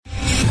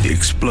The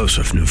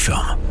explosive new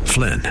film,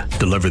 Flynn,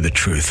 deliver the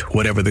truth,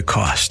 whatever the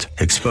cost,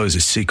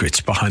 exposes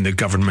secrets behind the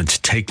government's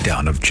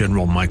takedown of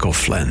General Michael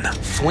Flynn.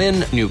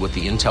 Flynn knew what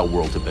the intel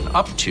world had been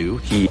up to.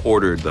 He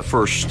ordered the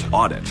first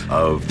audit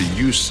of the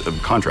use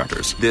of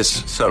contractors.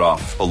 This set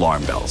off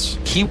alarm bells.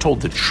 He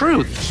told the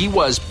truth. He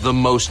was the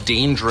most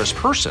dangerous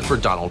person for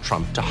Donald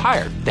Trump to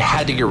hire. They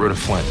had to get rid of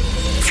Flynn.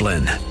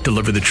 Flynn,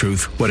 deliver the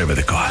truth, whatever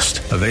the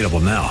cost. Available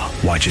now.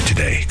 Watch it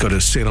today. Go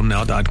to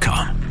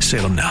salemnow.com.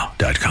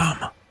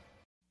 salemnow.com.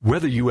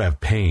 Whether you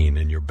have pain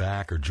in your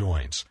back or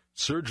joints,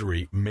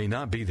 surgery may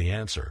not be the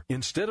answer.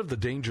 Instead of the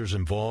dangers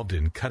involved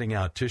in cutting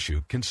out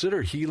tissue,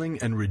 consider healing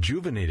and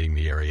rejuvenating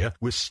the area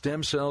with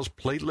stem cells,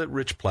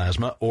 platelet-rich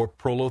plasma, or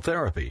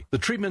prolotherapy. The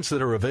treatments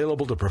that are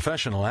available to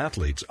professional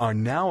athletes are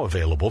now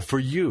available for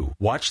you.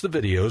 Watch the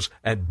videos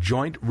at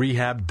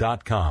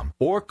jointrehab.com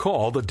or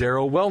call the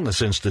Darrow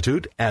Wellness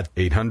Institute at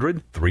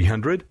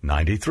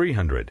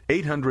 800-300-9300.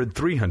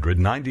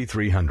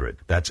 800-300-9300.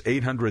 That's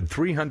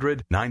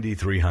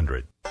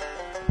 800-300-9300.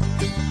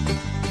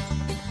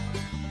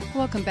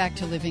 Welcome back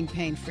to Living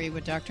Pain-Free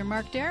with Dr.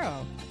 Mark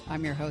Darrow.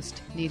 I'm your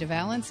host, Nita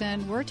Valens,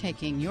 and we're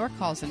taking your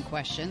calls and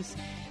questions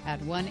at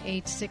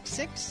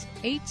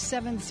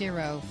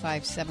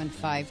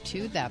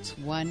 1-866-870-5752. That's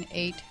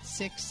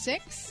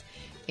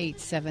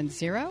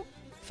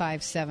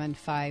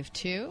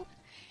 1-866-870-5752.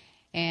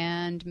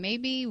 And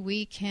maybe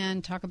we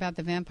can talk about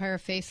the Vampire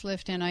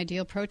Facelift and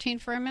Ideal Protein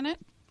for a minute.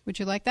 Would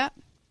you like that?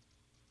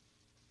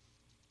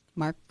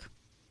 Mark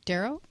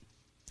Darrow?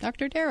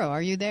 Dr. Darrow,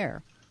 are you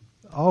there?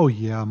 Oh,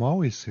 yeah, I'm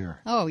always here.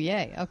 Oh,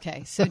 yay.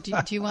 Okay. So do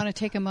you want to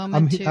take a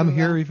moment to... I'm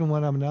here even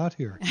when I'm not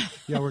here.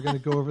 Yeah, we're going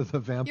to go over the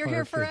Vampire You're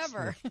here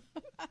forever.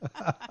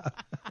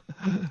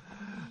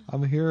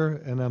 I'm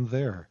here and I'm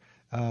there.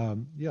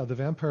 The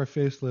Vampire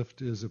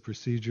Facelift is a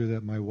procedure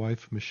that my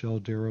wife, Michelle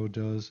Darrow,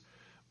 does,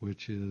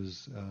 which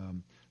is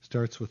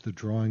starts with the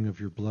drawing of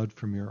your blood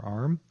from your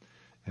arm,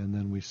 and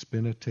then we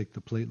spin it, take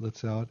the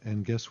platelets out,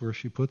 and guess where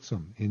she puts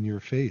them? In your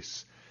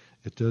face.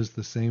 It does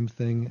the same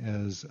thing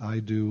as I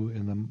do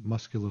in the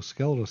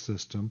musculoskeletal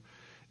system.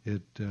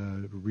 It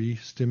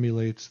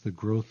re-stimulates the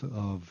growth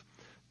of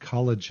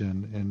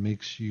collagen and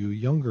makes you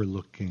younger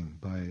looking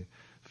by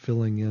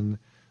filling in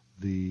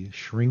the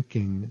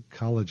shrinking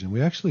collagen.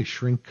 We actually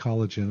shrink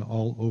collagen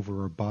all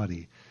over our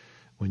body.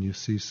 When you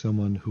see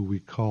someone who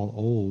we call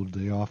old,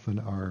 they often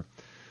are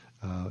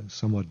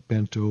somewhat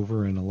bent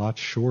over and a lot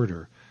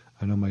shorter.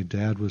 I know my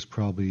dad was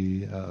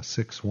probably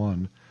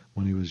 6'1"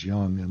 when he was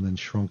young, and then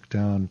shrunk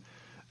down.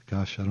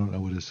 Gosh, I don't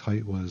know what his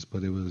height was,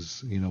 but it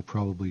was,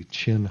 probably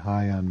chin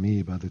high on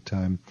me by the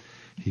time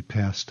he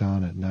passed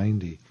on at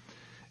 90.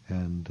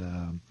 And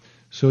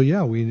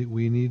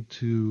we need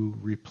to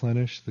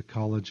replenish the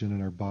collagen in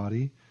our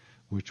body,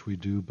 which we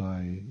do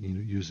by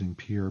using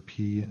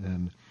PRP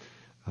and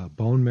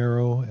bone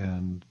marrow,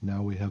 and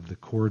now we have the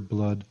cord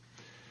blood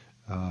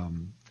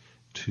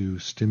to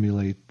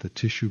stimulate the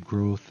tissue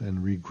growth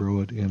and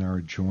regrow it in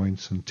our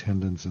joints and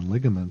tendons and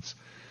ligaments.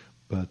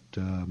 But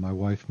my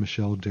wife,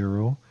 Michelle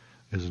Darrow,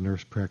 is a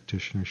nurse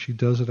practitioner. She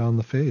does it on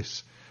the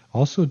face.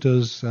 Also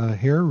does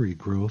hair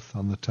regrowth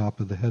on the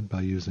top of the head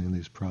by using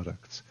these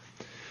products.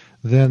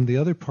 Then the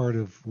other part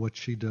of what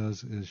she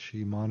does is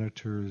she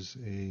monitors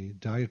a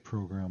diet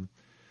program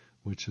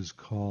which is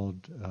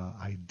called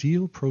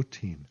Ideal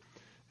Protein.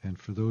 And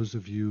for those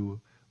of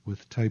you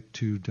with type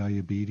 2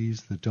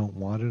 diabetes that don't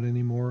want it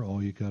anymore,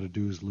 all you got to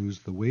do is lose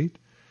the weight.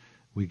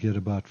 We get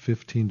about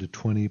 15 to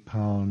 20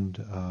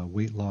 pound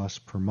weight loss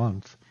per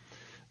month.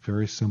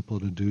 Very simple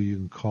to do. You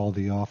can call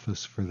the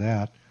office for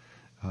that.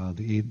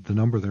 The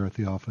number there at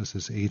the office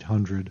is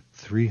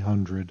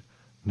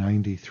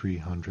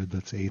 800-300-9300.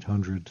 That's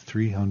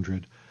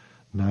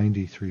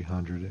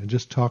 800-300-9300. And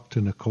just talk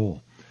to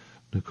Nicole.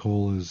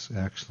 Nicole is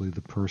actually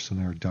the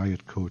person, our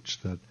diet coach,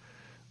 that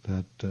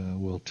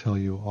will tell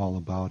you all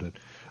about it.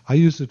 I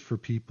use it for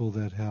people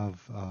that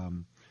have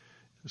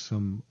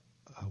some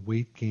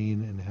weight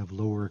gain and have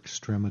lower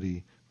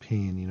extremity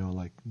pain,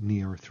 like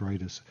knee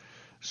arthritis.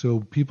 So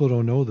people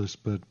don't know this,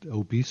 but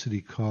obesity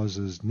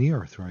causes knee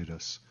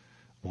arthritis.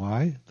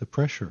 Why? The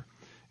pressure.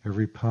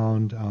 Every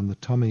pound on the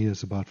tummy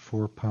is about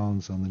 4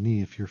 pounds on the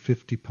knee. If you're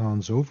 50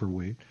 pounds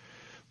overweight,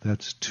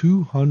 that's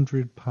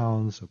 200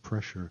 pounds of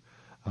pressure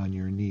on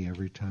your knee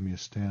every time you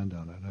stand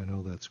on it. I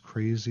know that's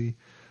crazy,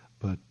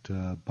 but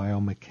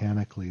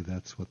biomechanically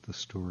that's what the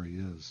story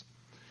is.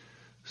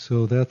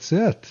 So that's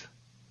it.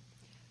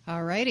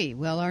 All righty.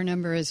 Well, our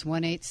number is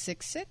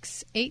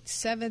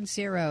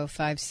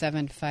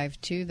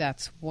 1-866-870-5752.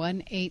 That's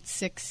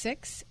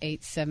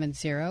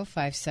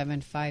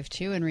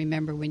 1-866-870-5752. And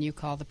remember, when you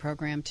call the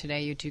program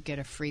today, you do get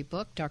a free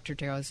book, Dr.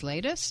 Darrow's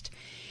latest.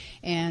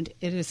 And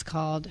it is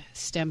called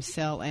Stem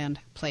Cell and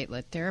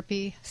Platelet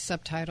Therapy,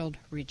 subtitled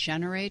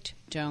Regenerate,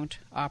 Don't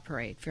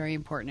Operate. Very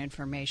important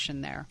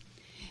information there.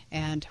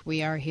 And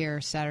we are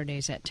here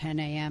Saturdays at 10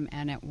 a.m.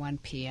 and at 1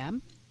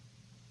 p.m.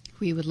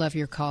 We would love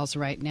your calls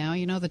right now.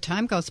 The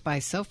time goes by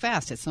so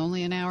fast. It's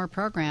only an hour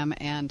program,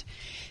 and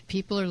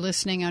people are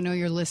listening. I know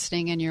you're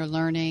listening and you're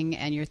learning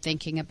and you're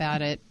thinking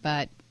about it,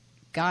 but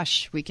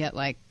gosh, we get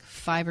like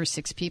 5 or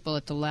 6 people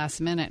at the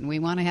last minute, and we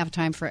want to have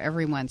time for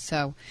everyone.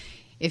 So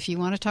if you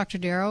want to talk to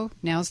Darrow,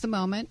 now's the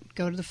moment.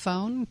 Go to the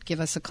phone. Give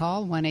us a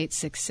call,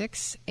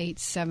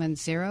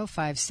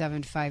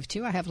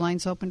 1-866-870-5752. I have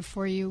lines open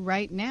for you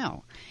right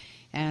now.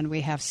 And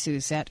we have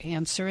Suzette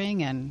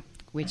answering, and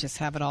we just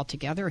have it all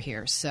together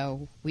here.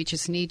 So we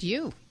just need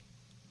you,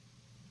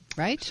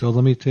 right? So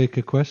let me take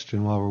a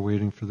question while we're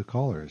waiting for the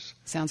callers.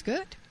 Sounds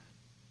good.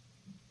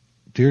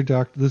 Dear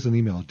Doctor, this is an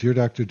email. Dear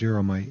Dr.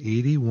 Darrow, my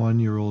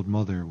 81-year-old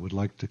mother would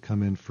like to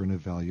come in for an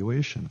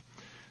evaluation.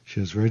 She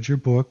has read your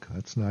book.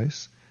 That's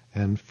nice.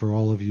 And for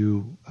all of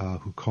you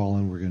who call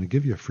in, we're going to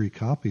give you a free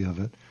copy of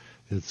it.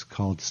 It's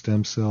called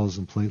Stem Cells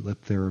and Platelet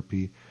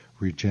Therapy,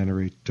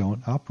 Regenerate,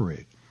 Don't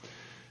Operate.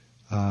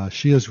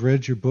 She has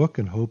read your book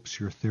and hopes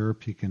your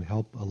therapy can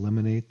help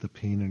eliminate the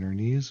pain in her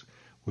knees,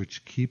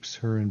 which keeps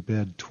her in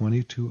bed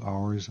 22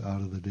 hours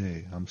out of the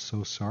day. I'm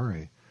so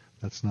sorry.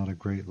 That's not a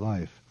great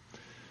life.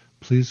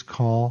 Please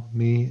give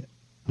me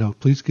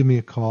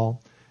a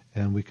call,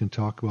 and we can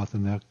talk about the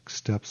next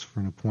steps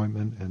for an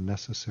appointment and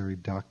necessary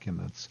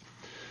documents.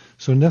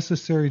 So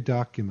necessary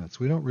documents.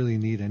 We don't really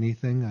need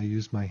anything. I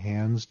use my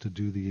hands to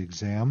do the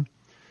exam.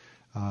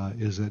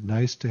 Is it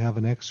nice to have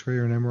an X-ray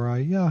or an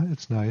MRI? Yeah,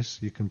 it's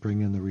nice. You can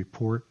bring in the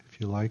report if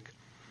you like.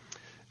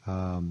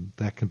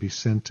 That can be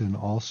sent in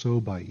also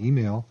by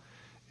email.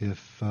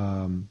 If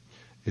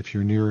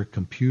you're near a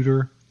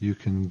computer, you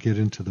can get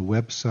into the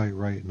website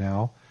right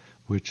now,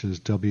 which is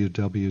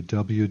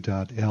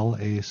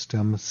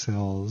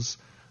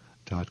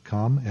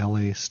www.lastemcells.com,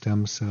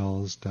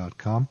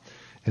 lastemcells.com.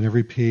 And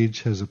every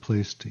page has a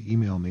place to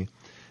email me.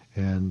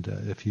 And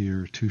if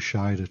you're too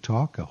shy to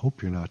talk, I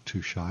hope you're not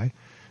too shy,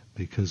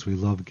 because we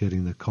love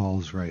getting the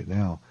calls right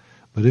now.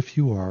 But if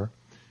you are,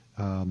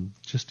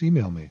 just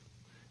email me.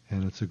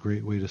 And it's a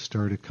great way to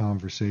start a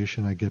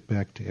conversation. I get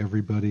back to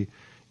everybody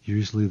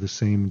usually the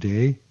same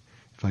day.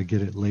 If I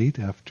get it late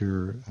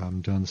after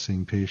I'm done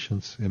seeing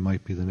patients, it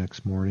might be the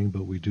next morning,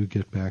 but we do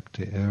get back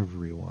to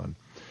everyone.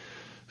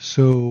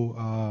 So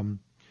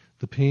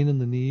the pain in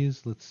the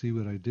knees, let's see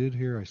what I did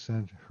here. I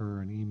sent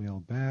her an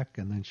email back,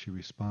 and then she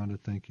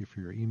responded, "Thank you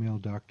for your email,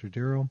 Dr.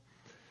 Darrow.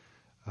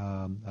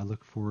 I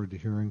look forward to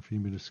hearing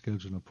from you to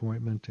schedule an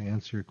appointment to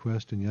answer your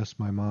question. Yes,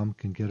 my mom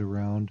can get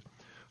around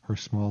her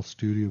small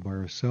studio by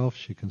herself.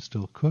 She can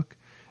still cook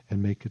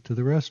and make it to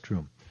the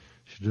restroom.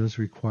 She does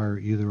require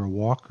either a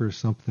walker or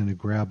something to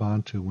grab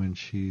onto when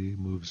she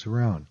moves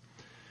around.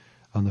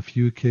 On the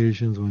few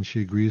occasions when she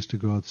agrees to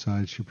go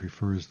outside, she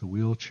prefers the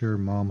wheelchair.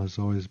 Mom has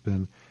always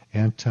been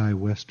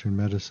anti-Western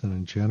medicine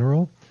in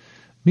general."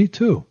 Me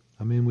too.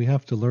 I mean, we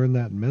have to learn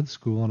that in med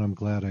school, and I'm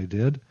glad I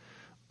did.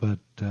 But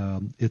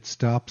it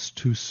stops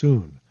too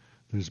soon.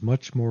 There's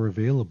much more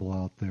available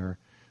out there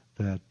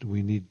that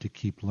we need to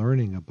keep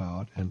learning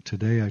about. And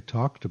today I'll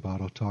talk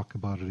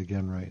about it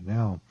again right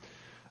now,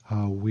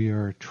 how we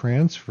are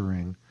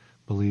transferring,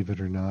 believe it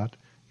or not,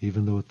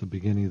 even though at the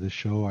beginning of the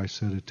show I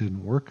said it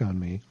didn't work on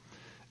me.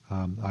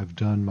 I've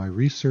done my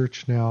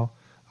research now.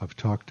 I've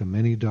talked to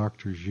many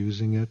doctors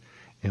using it,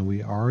 and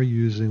we are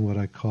using what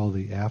I call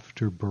the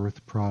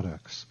after-birth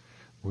products.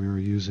 We are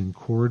using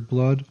cord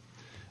blood.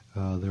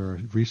 There are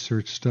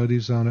research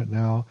studies on it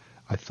now.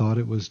 I thought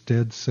it was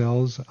dead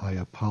cells. I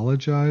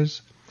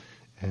apologize.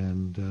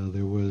 And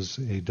there was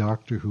a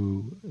doctor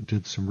who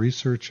did some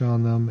research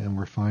on them, and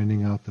we're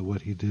finding out that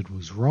what he did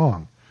was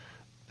wrong.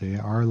 They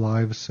are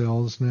live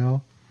cells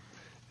now,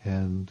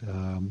 and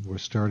we're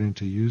starting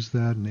to use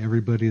that. And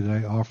everybody that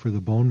I offer the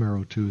bone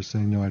marrow to is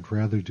saying, no, I'd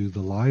rather do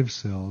the live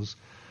cells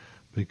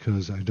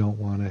because I don't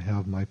want to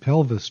have my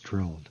pelvis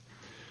drilled.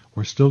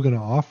 We're still going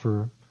to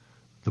offer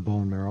the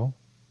bone marrow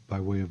by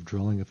way of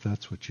drilling if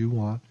that's what you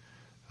want.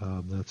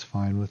 That's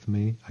fine with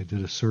me. I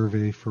did a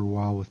survey for a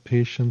while with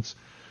patients.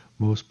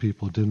 Most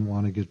people didn't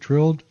want to get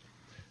drilled.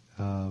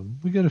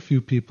 We get a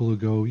few people who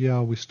go,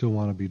 yeah, we still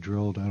want to be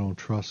drilled. I don't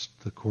trust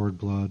the cord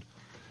blood,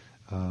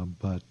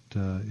 but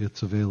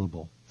it's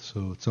available.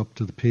 So it's up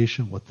to the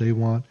patient what they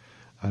want.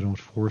 I don't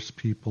force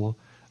people.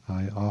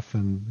 I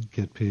often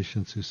get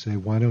patients who say,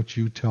 why don't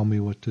you tell me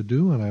what to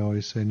do? And I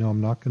always say, no,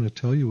 I'm not going to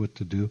tell you what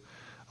to do.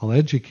 I'll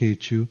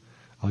educate you.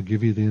 I'll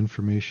give you the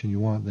information you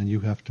want. Then you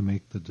have to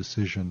make the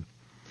decision.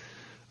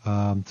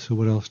 So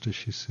what else does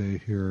she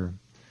say here?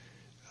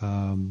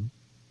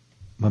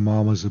 My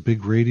mom is a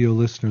big radio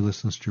listener,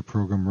 listens to your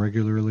program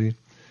regularly.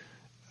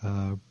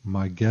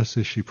 My guess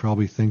is she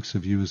probably thinks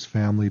of you as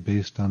family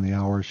based on the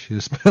hours she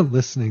has spent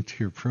listening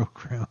to your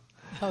program.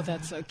 Oh,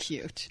 that's so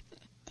cute.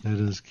 It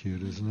is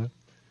cute, isn't it?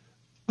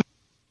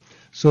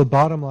 So the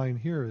bottom line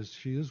here is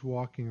she is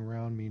walking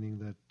around, meaning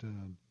that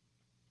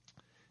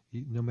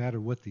no matter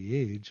what the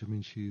age, I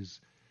mean, she's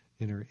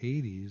in her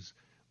 80s,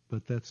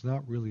 but that's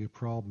not really a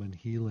problem in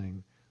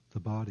healing the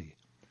body.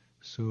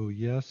 So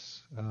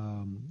yes,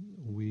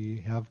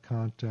 we have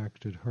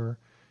contacted her,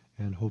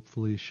 and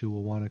hopefully she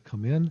will want to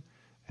come in,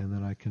 and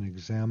then I can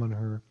examine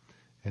her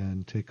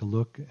and take a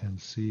look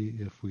and see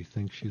if we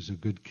think she's a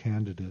good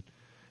candidate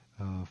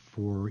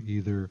for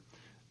either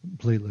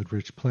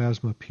platelet-rich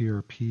plasma,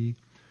 PRP,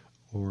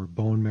 or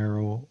bone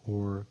marrow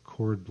or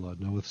cord blood.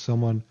 Now, with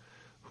someone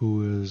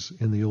who is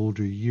in the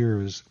older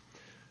years,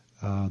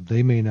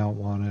 they may not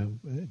want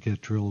to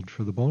get drilled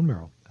for the bone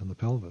marrow and the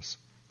pelvis.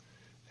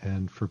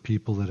 And for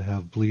people that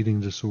have bleeding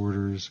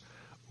disorders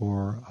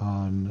or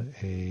on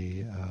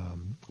a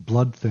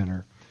blood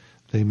thinner,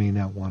 they may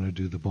not want to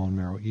do the bone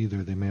marrow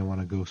either. They may want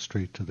to go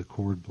straight to the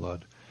cord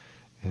blood.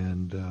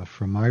 And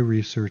from my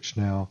research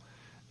now,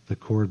 the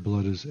cord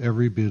blood is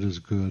every bit as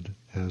good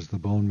as the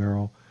bone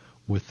marrow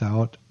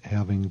without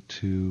having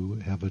to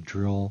have a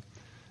drill,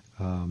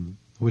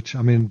 which,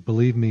 I mean,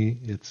 believe me,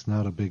 it's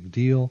not a big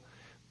deal,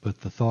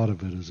 but the thought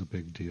of it is a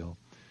big deal.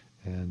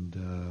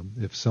 And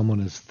if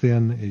someone is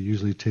thin, it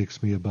usually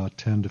takes me about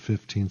 10 to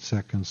 15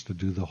 seconds to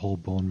do the whole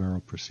bone marrow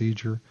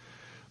procedure.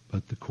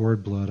 But the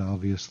cord blood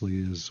obviously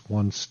is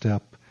one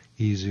step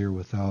easier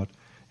without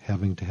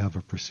having to have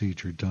a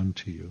procedure done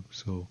to you.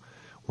 So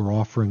we're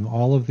offering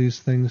all of these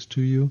things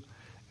to you,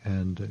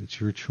 and it's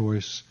your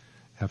choice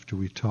after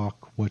we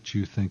talk what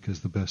you think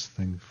is the best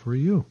thing for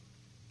you.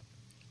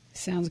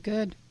 Sounds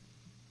good.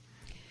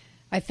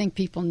 I think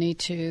people need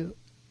to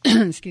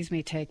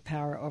take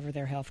power over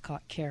their health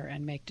care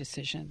and make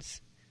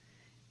decisions.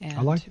 And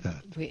I like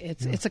that.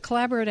 It's a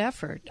collaborative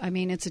effort. I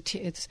mean,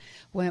 it's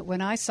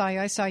when I saw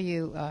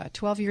you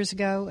 12 years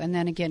ago, and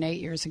then again 8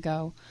 years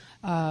ago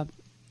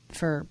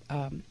for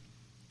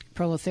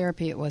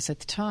prolotherapy. It was at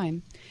the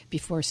time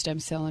before stem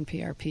cell and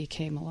PRP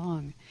came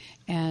along,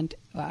 and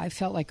I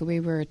felt like we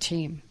were a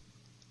team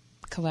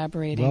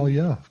collaborating. Well,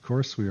 yeah, of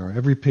course we are.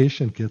 Every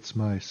patient gets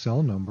my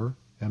cell number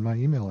and my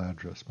email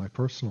address, my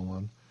personal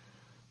one.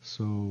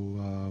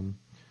 So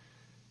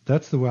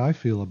that's the way I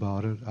feel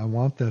about it. I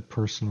want that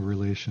personal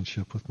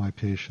relationship with my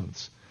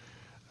patients.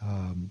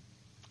 I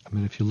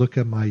mean, if you look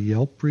at my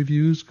Yelp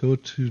reviews, go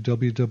to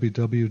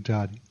www.yelp.com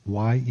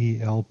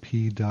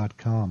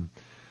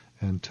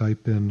and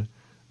type in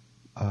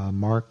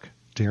Mark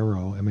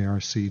Darrow,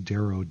 M-A-R-C,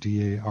 Darrow,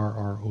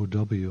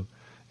 D-A-R-R-O-W,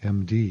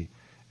 M-D.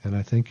 And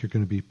I think you're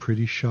going to be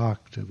pretty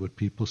shocked at what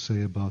people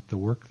say about the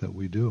work that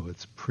we do.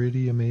 It's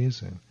pretty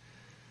amazing.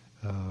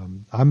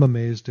 I'm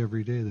amazed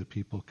every day that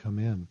people come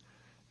in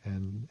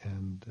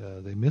and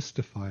they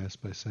mystify us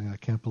by saying, I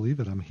can't believe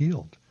it, I'm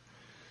healed.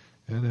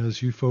 And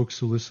as you folks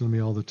who listen to me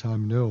all the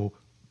time know,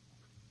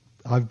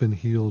 I've been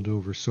healed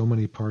over so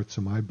many parts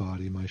of my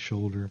body, my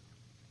shoulder,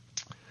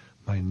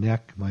 my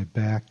neck, my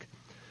back,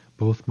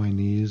 both my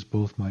knees,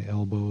 both my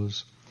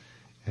elbows,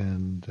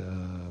 and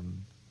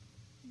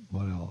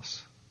what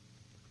else?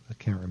 I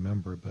can't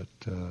remember, but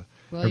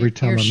every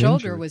time your I'm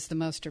shoulder injured, was the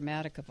most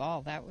dramatic of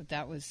all.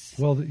 That was.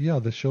 Well, yeah,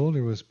 the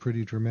shoulder was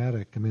pretty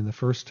dramatic. I mean, the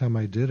first time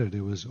I did it,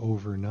 it was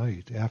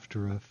overnight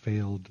after a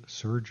failed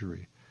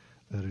surgery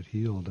that it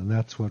healed, and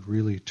that's what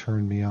really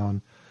turned me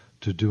on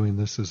to doing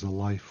this as a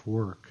life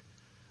work.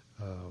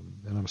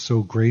 And I'm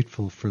so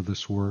grateful for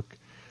this work.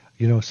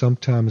 You know,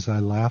 sometimes I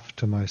laugh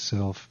to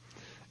myself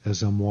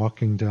as I'm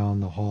walking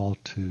down the hall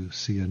to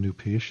see a new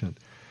patient.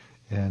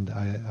 And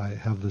I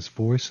have this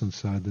voice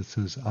inside that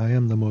says, I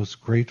am the most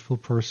grateful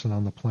person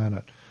on the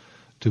planet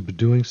to be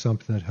doing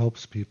something that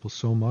helps people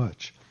so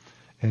much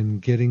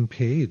and getting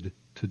paid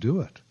to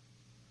do it.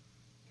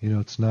 You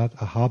know, it's not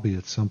a hobby.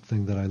 It's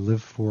something that I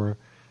live for.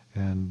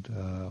 And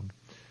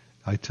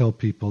I tell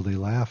people, they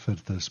laugh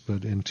at this,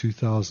 but in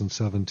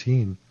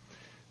 2017,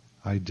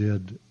 I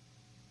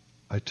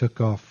took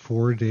off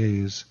 4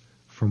 days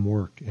from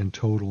work in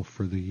total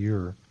for the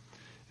year,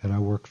 and I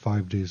work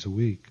 5 days a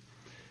week.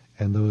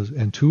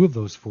 And 2 of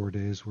those 4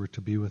 days were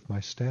to be with my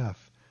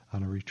staff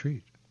on a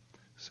retreat.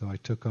 So I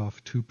took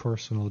off 2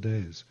 personal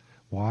days.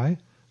 Why?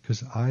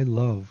 Because I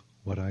love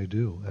what I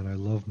do, and I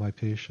love my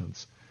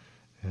patients.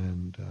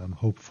 And I'm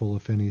hopeful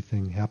if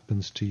anything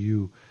happens to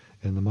you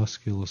in the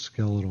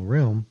musculoskeletal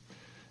realm,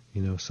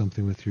 you know,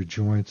 something with your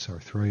joints,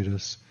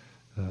 arthritis,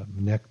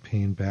 neck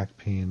pain, back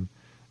pain,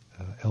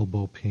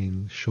 elbow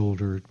pain,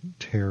 shoulder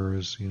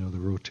tears, you know, the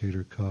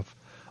rotator cuff,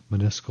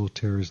 meniscal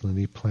tears in the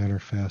knee, plantar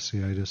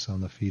fasciitis on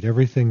the feet,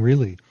 everything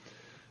really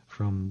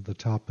from the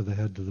top of the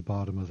head to the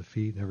bottom of the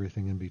feet and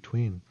everything in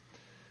between.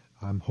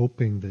 I'm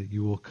hoping that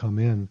you will come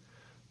in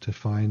to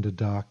find a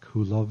doc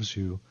who loves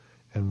you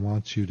and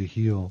wants you to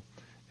heal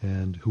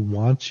and who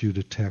wants you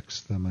to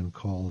text them and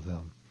call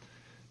them.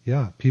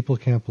 Yeah, people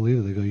can't believe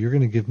it. They go, you're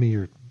going to give me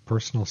your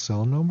personal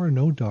cell number?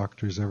 No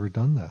doctor's ever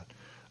done that.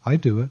 I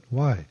do it.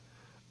 Why?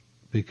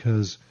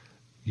 Because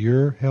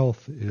your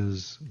health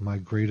is my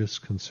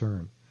greatest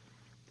concern.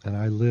 And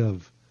I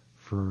live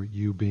for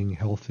you being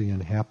healthy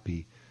and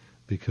happy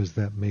because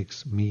that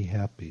makes me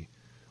happy.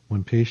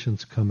 When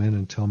patients come in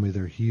and tell me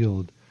they're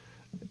healed,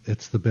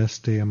 it's the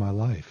best day of my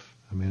life.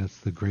 I mean, it's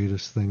the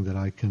greatest thing that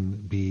I can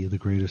be, the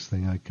greatest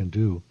thing I can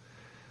do.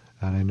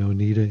 And I know,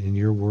 Nita, in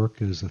your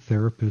work as a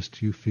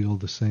therapist, you feel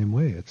the same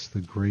way. It's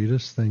the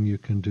greatest thing you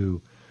can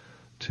do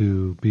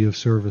to be of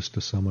service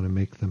to someone and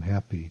make them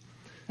happy.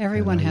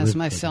 Everyone has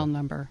my cell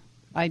number.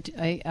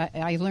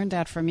 I learned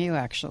that from you,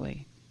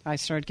 actually. I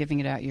started giving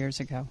it out years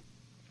ago.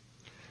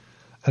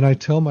 And I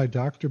tell my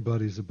doctor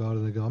buddies about it,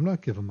 and they go, I'm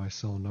not giving my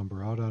cell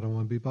number out. I don't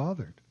want to be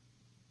bothered.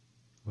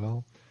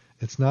 Well,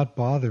 it's not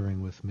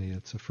bothering with me.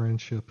 It's a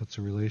friendship. It's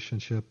a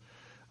relationship.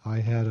 I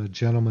had a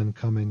gentleman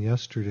come in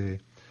yesterday.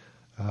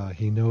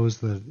 He knows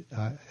that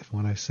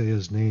when I say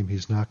his name,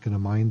 he's not going to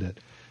mind it.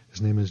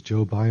 His name is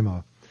Joe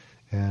Bima,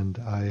 and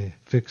I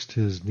fixed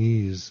his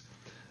knees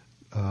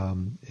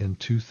in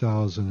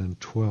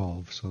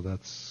 2012, so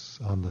that's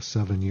on the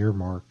 7-year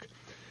mark.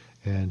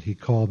 And he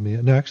called me,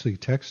 and actually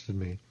texted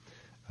me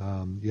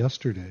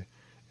yesterday,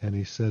 and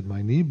he said,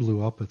 my knee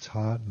blew up, it's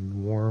hot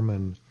and warm,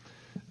 and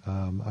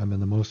I'm in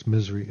the most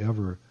misery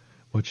ever.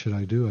 What should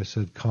I do? I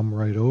said, come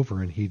right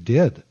over, and he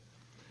did.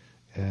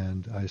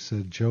 And I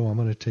said, Joe, I'm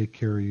going to take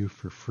care of you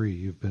for free.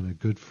 You've been a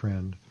good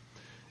friend.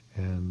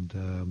 And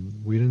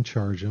we didn't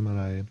charge him, and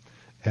I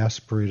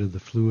aspirated the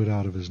fluid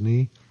out of his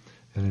knee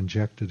and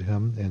injected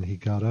him, and he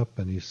got up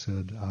and he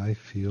said, I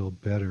feel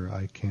better.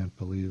 I can't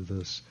believe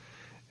this.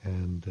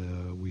 And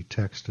we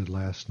texted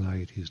last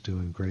night. He's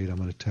doing great. I'm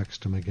going to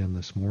text him again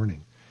this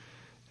morning.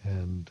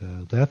 And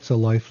that's a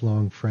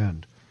lifelong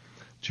friend.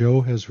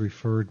 Joe has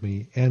referred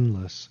me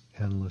endless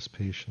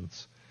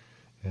patients.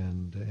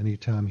 And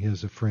anytime he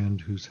has a friend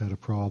who's had a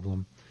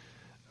problem,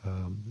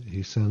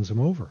 he sends them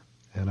over,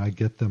 and I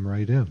get them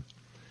right in.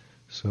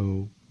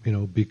 So,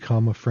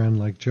 become a friend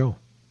like Joe.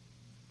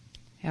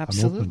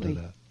 Absolutely. I'm open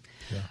to that.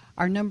 Yeah.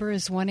 Our number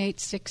is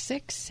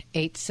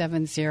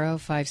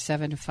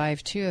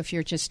 1-866-870-5752. If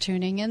you're just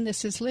tuning in,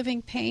 this is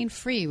Living Pain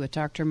Free with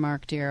Dr.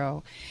 Mark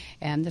Darrow.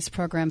 And this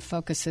program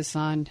focuses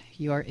on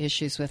your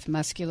issues with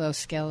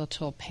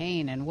musculoskeletal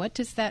pain. And what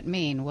does that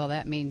mean? Well,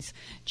 that means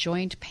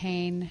joint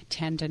pain,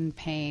 tendon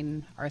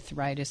pain,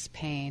 arthritis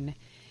pain.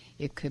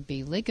 It could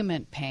be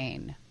ligament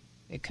pain.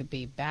 It could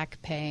be back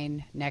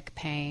pain, neck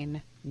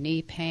pain,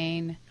 knee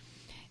pain,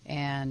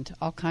 and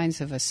all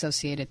kinds of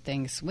associated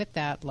things with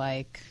that,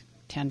 like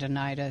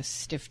tendonitis,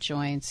 stiff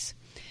joints,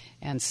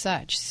 and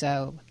such.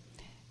 So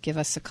give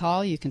us a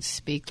call. You can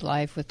speak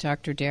live with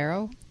Dr.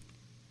 Darrow.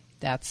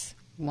 That's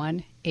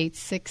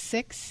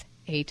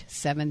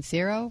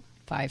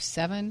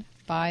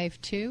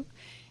 1-866-870-5752.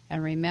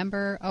 And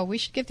remember, we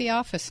should give the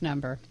office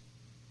number.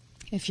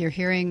 If you're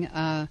hearing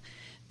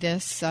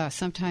this,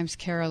 sometimes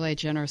Carol A.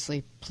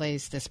 generously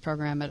plays this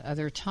program at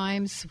other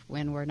times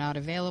when we're not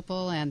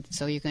available, and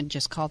so you can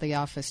just call the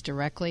office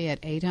directly at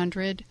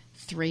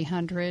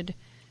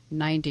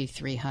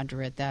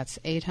 800-300-9300. That's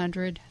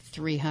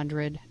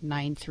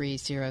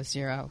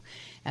 800-300-9300.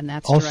 And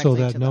that's also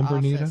directly that to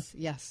number, the office.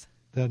 Nita? Yes.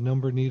 That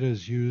number, Nita,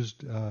 is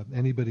used,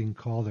 anybody can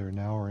call there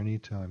now or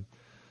anytime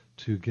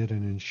to get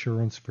an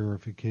insurance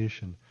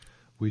verification.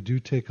 We do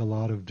take a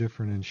lot of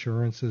different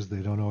insurances.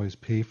 They don't always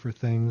pay for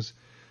things.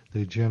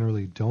 They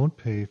generally don't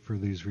pay for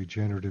these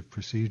regenerative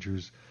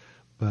procedures,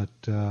 but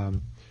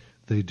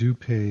they do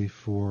pay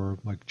for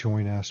like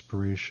joint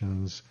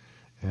aspirations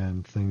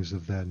and things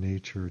of that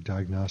nature,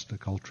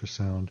 diagnostic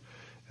ultrasound.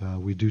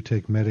 We do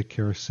take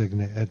Medicare,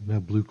 Cigna, Aetna,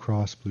 Blue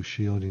Cross, Blue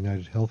Shield,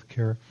 United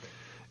Healthcare.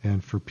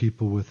 And for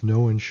people with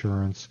no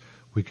insurance,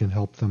 we can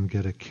help them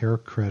get a care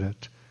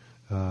credit.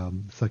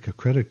 It's like a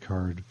credit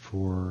card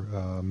for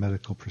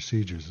medical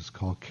procedures. It's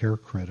called Care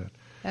Credit.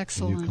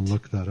 Excellent. And you can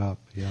look that up,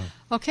 yeah.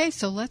 Okay,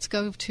 so let's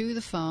go to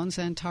the phones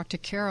and talk to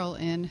Carol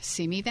in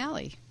Simi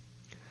Valley.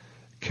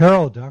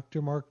 Carol,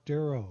 Dr. Mark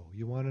Darrow,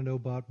 you want to know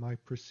about my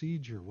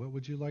procedure. What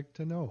would you like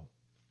to know?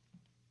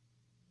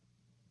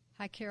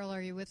 Hi, Carol,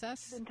 are you with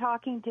us? I've been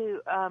talking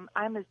to,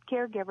 I'm a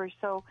caregiver,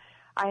 so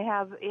I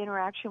have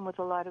interaction with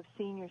a lot of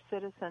senior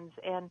citizens,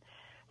 and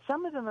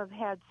some of them have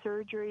had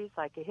surgeries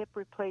like a hip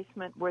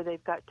replacement where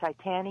they've got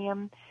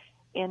titanium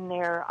in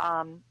their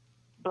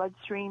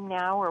bloodstream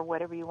now, or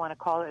whatever you want to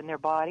call it, in their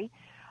body.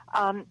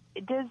 Are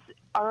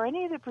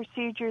any of the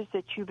procedures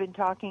that you've been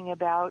talking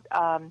about,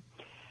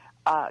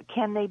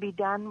 can they be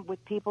done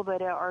with people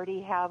that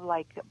already have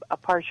like a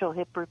partial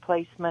hip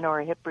replacement or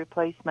a hip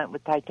replacement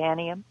with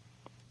titanium?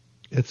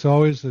 It's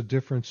always a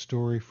different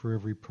story for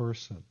every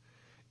person.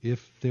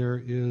 If there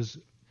is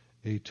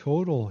a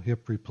total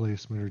hip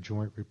replacement or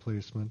joint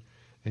replacement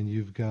and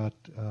you've got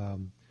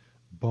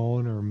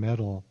bone or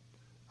metal,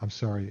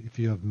 if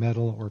you have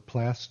metal or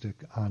plastic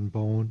on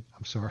bone,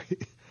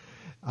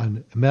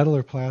 on metal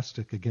or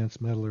plastic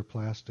against metal or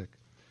plastic,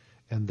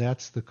 and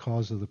that's the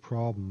cause of the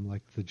problem,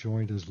 like the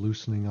joint is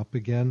loosening up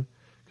again,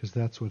 because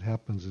that's what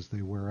happens as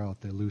they wear out.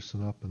 They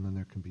loosen up and then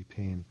there can be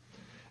pain.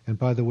 And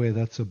by the way,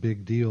 that's a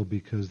big deal,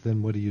 because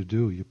then what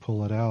do? You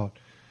pull it out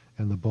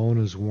and the bone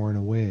is worn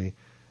away,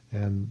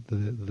 and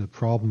the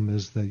problem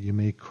is that you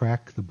may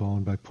crack the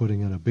bone by putting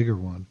in a bigger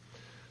one.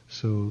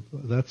 So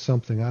that's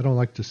something, I don't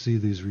like to see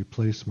these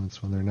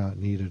replacements when they're not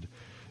needed.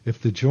 If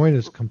the joint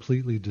is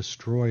completely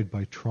destroyed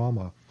by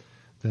trauma,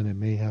 then it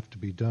may have to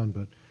be done.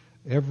 But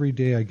every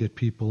day I get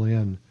people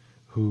in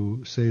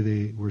who say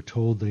they were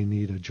told they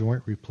need a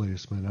joint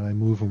replacement, and I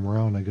move them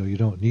around. I go, you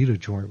don't need a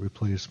joint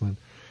replacement.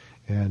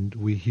 And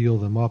we heal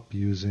them up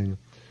using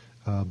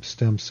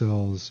stem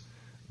cells,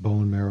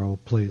 bone marrow,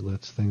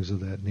 platelets, things of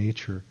that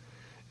nature.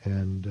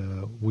 And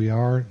we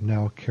are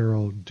now,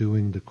 Carol,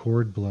 doing the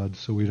cord blood,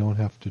 so we don't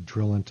have to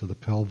drill into the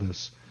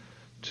pelvis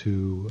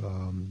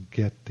to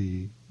get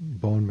the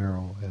bone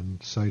marrow and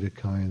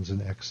cytokines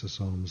and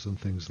exosomes and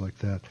things like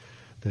that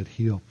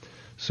heal.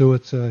 So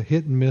it's a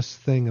hit and miss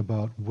thing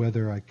about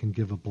whether I can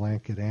give a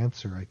blanket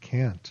answer. I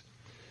can't.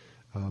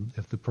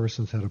 If the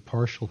person's had a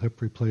partial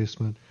hip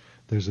replacement,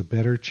 there's a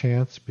better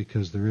chance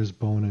because there is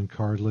bone and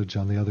cartilage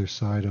on the other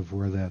side of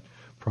where that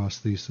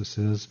prosthesis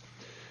is.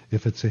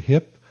 If it's a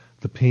hip,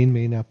 the pain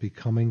may not be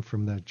coming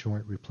from that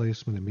joint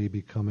replacement. It may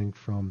be coming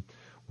from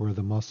where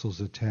the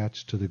muscle's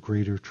attached to the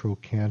greater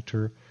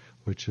trochanter,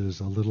 which is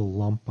a little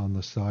lump on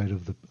the side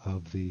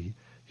of the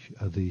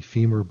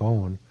femur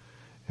bone,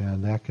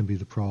 and that can be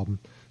the problem.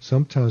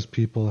 Sometimes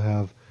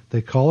people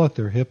they call it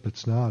their hip.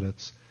 It's not.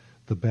 It's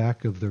the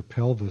back of their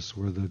pelvis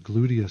where the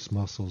gluteus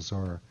muscles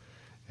are.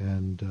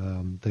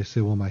 And they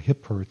say, well, my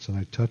hip hurts, and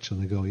I touch it,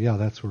 and they go, yeah,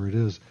 that's where it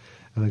is.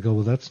 And I go,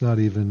 well, that's not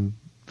even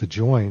the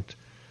joint.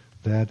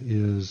 That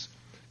is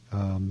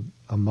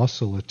a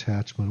muscle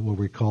attachment, what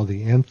we call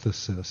the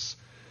enthesis,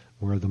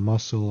 where the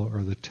muscle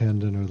or the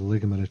tendon or the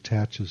ligament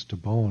attaches to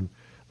bone.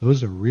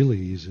 Those are really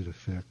easy to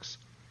fix,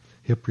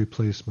 hip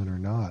replacement or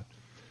not.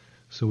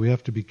 So we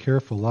have to be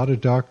careful. A lot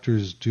of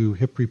doctors do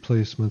hip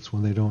replacements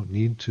when they don't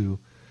need to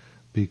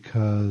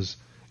because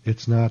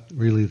it's not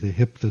really the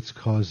hip that's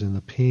causing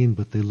the pain,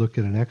 but they look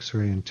at an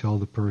x-ray and tell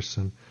the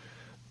person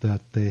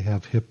that they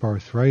have hip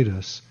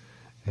arthritis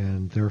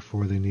and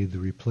therefore they need the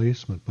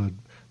replacement. But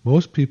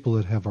most people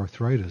that have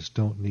arthritis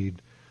don't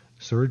need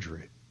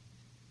surgery.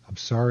 I'm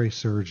sorry,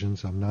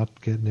 surgeons, I'm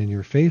not getting in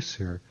your face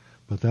here,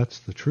 but that's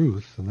the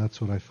truth, and that's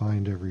what I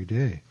find every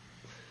day.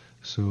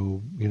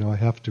 So, I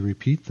have to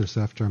repeat this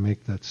after I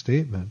make that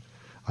statement.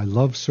 I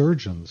love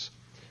surgeons.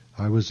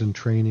 I was in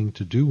training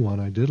to do one.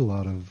 I did a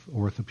lot of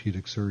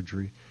orthopedic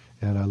surgery,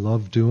 and I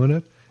love doing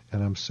it,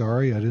 and I'm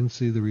sorry I didn't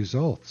see the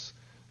results.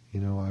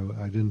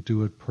 I didn't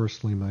do it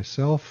personally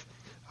myself.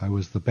 I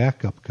was the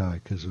backup guy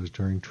because it was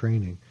during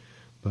training.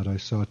 But I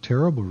saw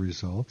terrible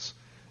results,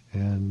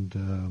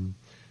 and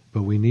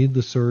but we need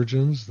the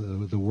surgeons.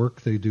 The work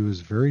they do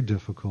is very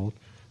difficult.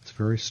 It's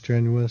very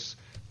strenuous.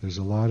 There's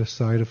a lot of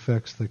side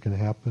effects that can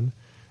happen.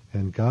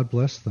 And God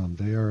bless them.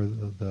 They are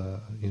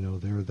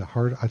they're the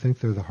hard. I think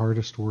they're the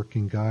hardest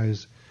working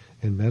guys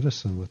in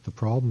medicine with the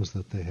problems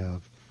that they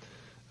have,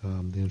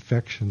 the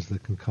infections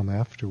that can come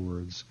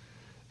afterwards,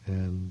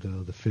 and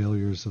the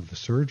failures of the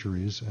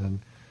surgeries. And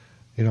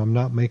I'm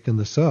not making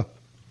this up.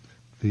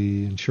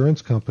 The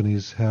insurance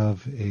companies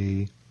have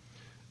a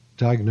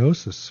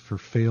diagnosis for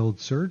failed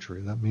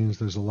surgery. That means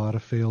there's a lot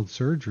of failed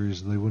surgeries.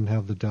 They wouldn't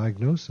have the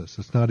diagnosis.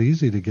 It's not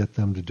easy to get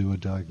them to do a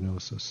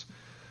diagnosis.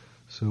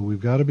 So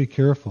we've got to be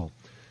careful.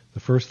 The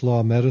first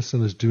law of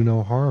medicine is do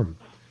no harm.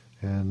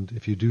 And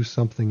if you do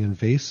something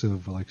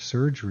invasive like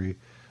surgery,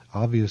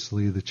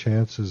 obviously the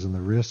chances and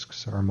the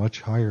risks are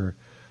much higher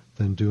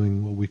than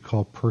doing what we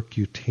call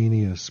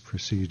percutaneous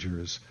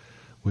procedures,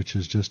 which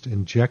is just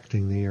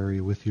injecting the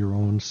area with your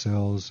own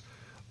cells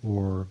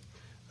or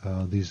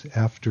these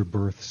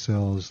afterbirth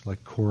cells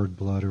like cord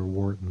blood or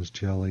Wharton's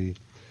jelly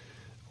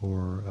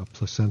or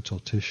placental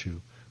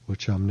tissue,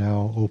 which I'm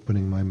now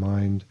opening my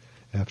mind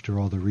after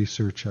all the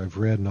research I've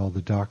read and all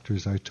the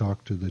doctors I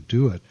talk to that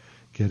do it,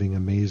 getting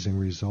amazing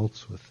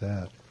results with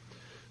that.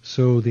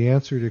 So the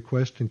answer to your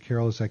question,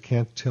 Carol, is I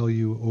can't tell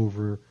you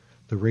over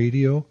the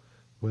radio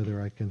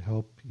whether I can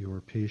help your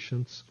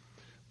patients,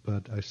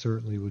 but I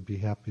certainly would be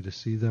happy to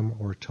see them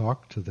or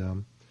talk to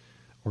them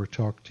or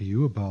talk to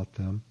you about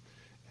them.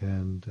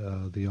 And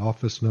the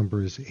office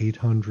number is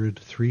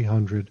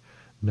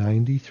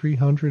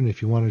 800-300-9300. And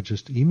if you want to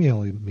just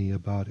email me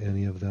about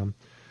any of them,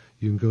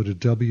 you can go to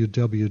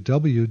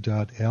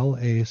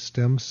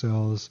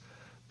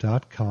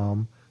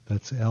www.lastemcells.com.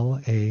 That's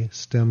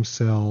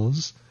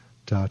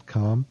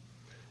lastemcells.com.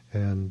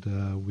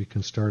 And we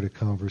can start a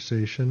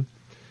conversation.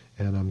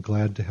 And I'm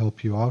glad to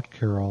help you out,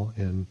 Carol,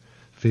 in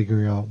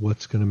figuring out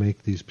what's going to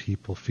make these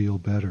people feel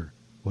better,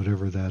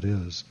 whatever that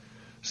is.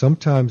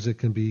 Sometimes it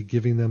can be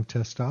giving them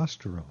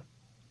testosterone.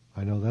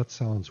 I know that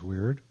sounds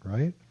weird,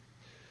 right?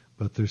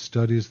 But there's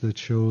studies that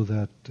show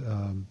that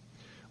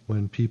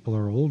when people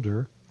are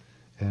older,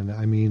 and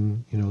I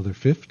mean, their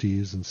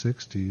 50s and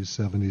 60s,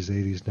 70s,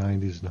 80s,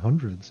 90s, and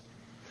 100s,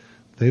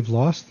 they've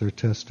lost their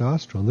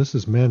testosterone. This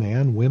is men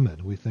and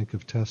women. We think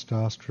of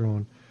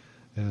testosterone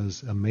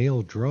as a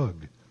male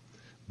drug,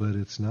 but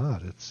it's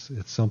not. It's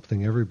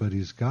something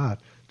everybody's got,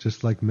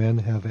 just like men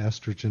have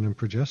estrogen and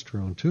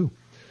progesterone too.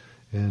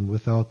 And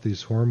without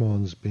these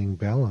hormones being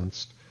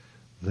balanced,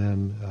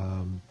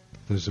 then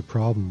there's a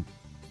problem.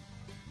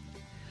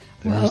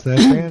 There's that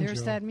banjo.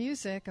 There's that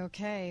music.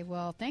 Okay.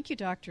 Well, thank you,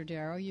 Dr.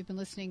 Darrow. You've been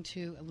listening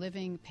to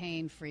Living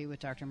Pain-Free with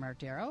Dr. Mark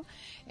Darrow.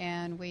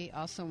 And we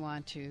also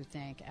want to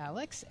thank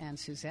Alex and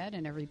Suzette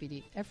and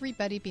everybody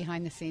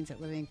behind the scenes at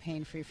Living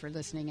Pain-Free for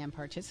listening and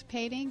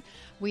participating.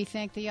 We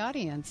thank the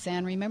audience.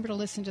 And remember to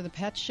listen to The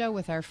Pet Show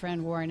with our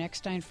friend Warren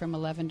Eckstein from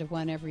 11 to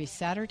 1 every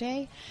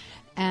Saturday.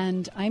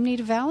 And I'm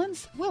Nita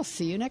Valens. We'll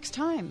see you next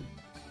time.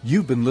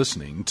 You've been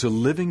listening to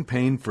Living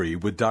Pain-Free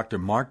with Dr.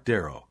 Mark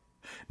Darrow.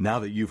 Now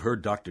that you've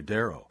heard Dr.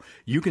 Darrow,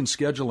 you can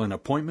schedule an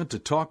appointment to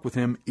talk with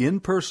him in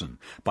person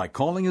by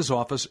calling his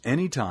office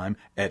anytime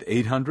at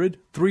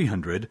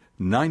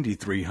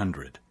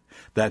 800-300-9300.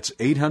 That's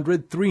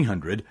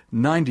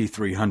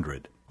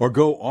 800-300-9300. Or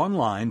go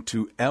online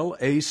to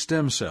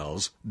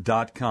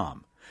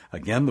lastemcells.com.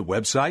 Again, the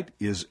website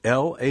is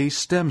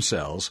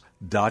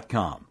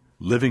lastemcells.com.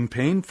 Living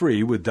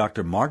Pain-Free with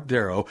Dr. Mark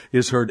Darrow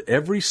is heard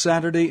every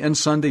Saturday and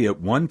Sunday at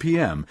 1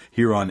 p.m.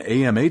 here on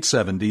AM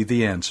 870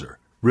 The Answer.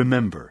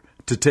 Remember,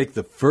 to take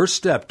the first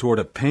step toward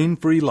a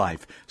pain-free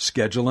life,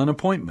 schedule an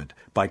appointment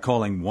by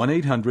calling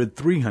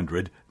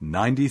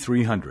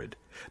 1-800-300-9300.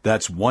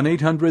 That's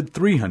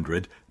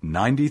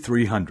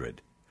 1-800-300-9300.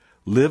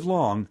 Live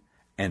long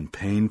and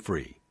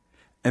pain-free.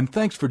 And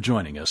thanks for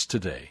joining us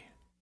today.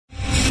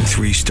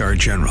 3-star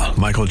General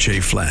Michael J.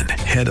 Flynn,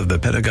 head of the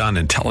Pentagon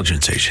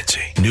Intelligence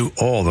Agency, knew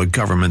all the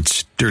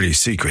government's dirty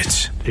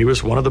secrets. He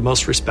was one of the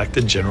most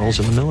respected generals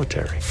in the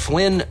military.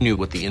 Flynn knew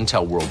what the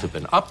intel world had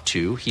been up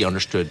to. He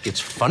understood its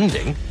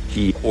funding.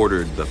 He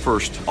ordered the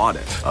first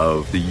audit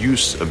of the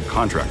use of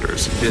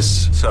contractors.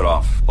 This set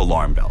off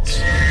alarm bells.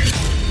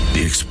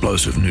 The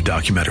explosive new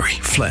documentary,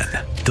 Flynn,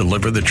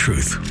 Deliver the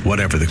Truth,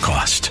 Whatever the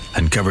Cost,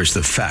 uncovers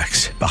the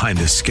facts behind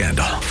this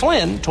scandal.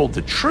 Flynn told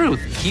the truth.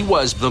 He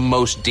was the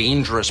most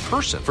dangerous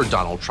person for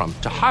Donald Trump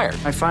to hire.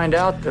 I find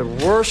out the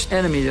worst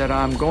enemy that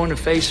I'm going to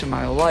face in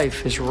my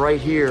life is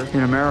right here in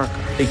America.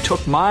 They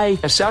took my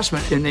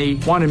assessment and they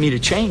wanted me to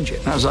change it.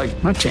 And I was like,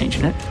 I'm not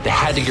changing it. They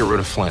had to get rid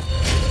of Flynn.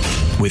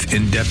 With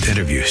in-depth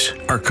interviews,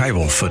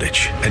 archival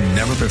footage, and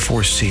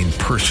never-before-seen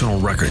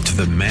personal records of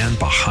the man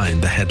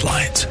behind the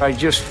headlines. I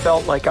just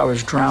felt like I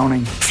was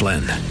drowning.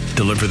 Flynn,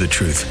 Deliver the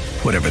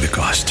Truth, Whatever the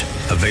Cost.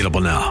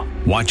 Available now.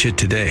 Watch it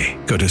today.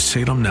 Go to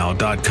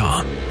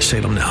salemnow.com.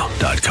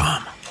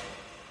 salemnow.com.